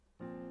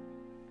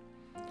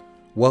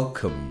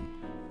Welcome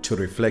to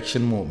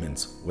Reflection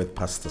Moments with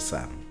Pastor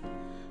Sam.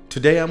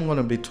 Today I'm going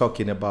to be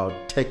talking about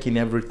taking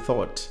every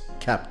thought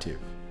captive.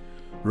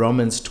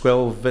 Romans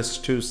 12 verse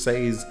 2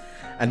 says,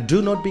 "And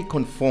do not be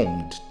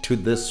conformed to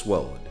this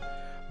world,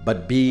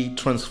 but be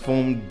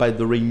transformed by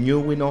the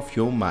renewing of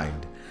your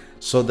mind,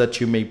 so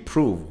that you may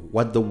prove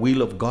what the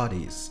will of God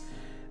is,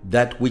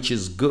 that which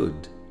is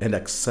good and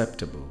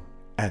acceptable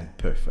and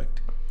perfect."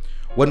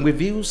 When we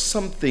view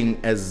something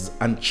as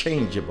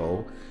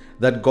unchangeable,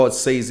 that God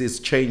says is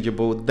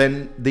changeable,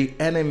 then the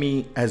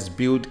enemy has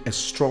built a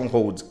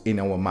stronghold in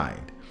our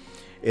mind.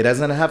 It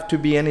doesn't have to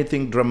be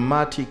anything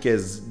dramatic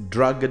as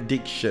drug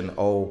addiction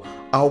or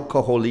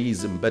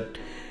alcoholism, but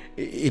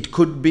it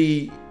could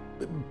be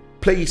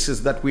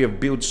places that we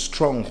have built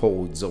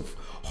strongholds of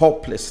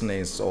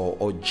hopelessness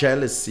or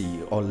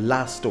jealousy or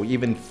lust or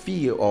even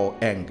fear or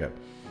anger.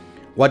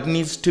 What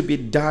needs to be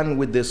done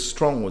with these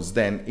strongholds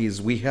then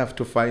is we have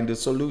to find a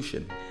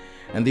solution.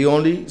 And the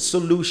only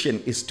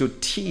solution is to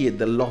tear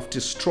the lofty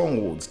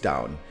strongholds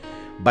down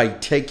by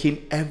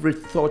taking every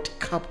thought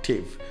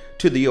captive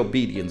to the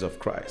obedience of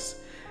Christ.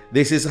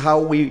 This is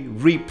how we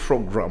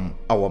reprogram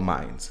our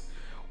minds.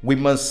 We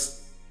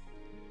must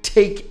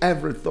take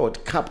every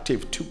thought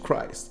captive to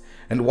Christ.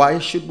 And why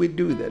should we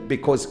do that?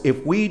 Because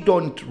if we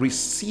don't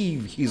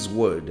receive His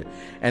word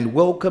and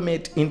welcome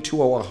it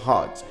into our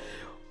hearts,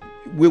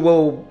 we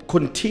will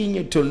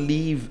continue to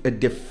live a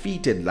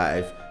defeated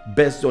life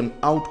based on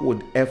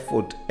outward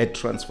effort at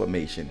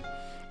transformation.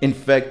 In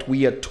fact,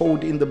 we are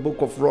told in the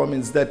book of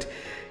Romans that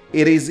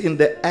it is in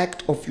the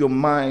act of your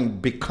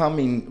mind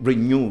becoming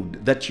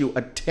renewed that you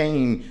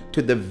attain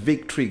to the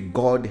victory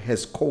God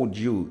has called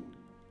you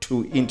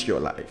to into your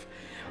life.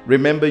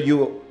 Remember,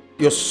 your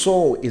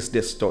soul is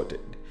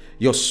distorted.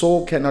 Your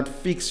soul cannot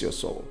fix your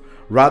soul.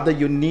 Rather,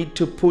 you need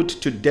to put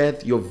to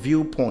death your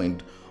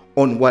viewpoint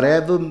on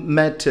whatever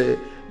matter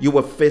you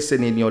are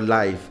facing in your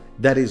life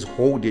that is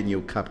holding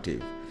you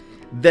captive.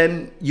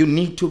 Then you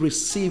need to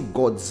receive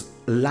God's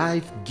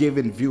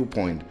life-giving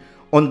viewpoint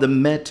on the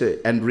matter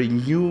and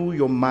renew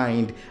your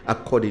mind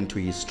according to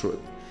His truth.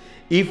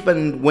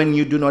 Even when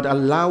you do not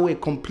allow a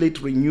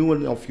complete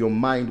renewal of your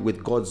mind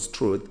with God's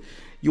truth,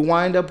 you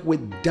wind up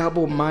with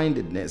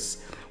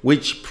double-mindedness,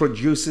 which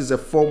produces a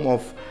form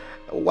of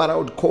what I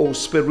would call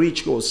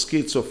spiritual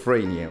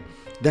schizophrenia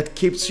that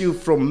keeps you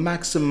from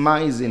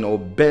maximizing or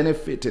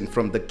benefiting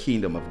from the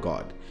kingdom of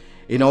God.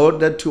 In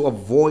order to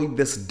avoid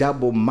this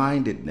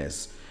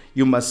double-mindedness,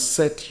 you must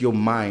set your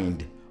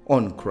mind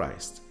on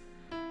Christ.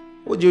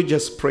 Would you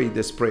just pray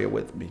this prayer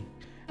with me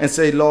and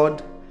say,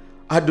 "Lord,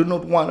 I do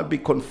not want to be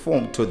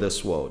conformed to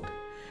this world.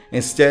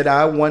 Instead,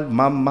 I want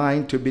my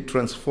mind to be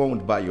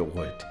transformed by your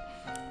word.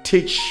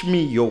 Teach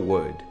me your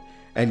word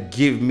and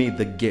give me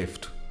the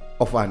gift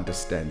of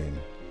understanding."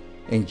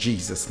 In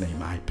Jesus'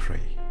 name I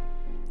pray.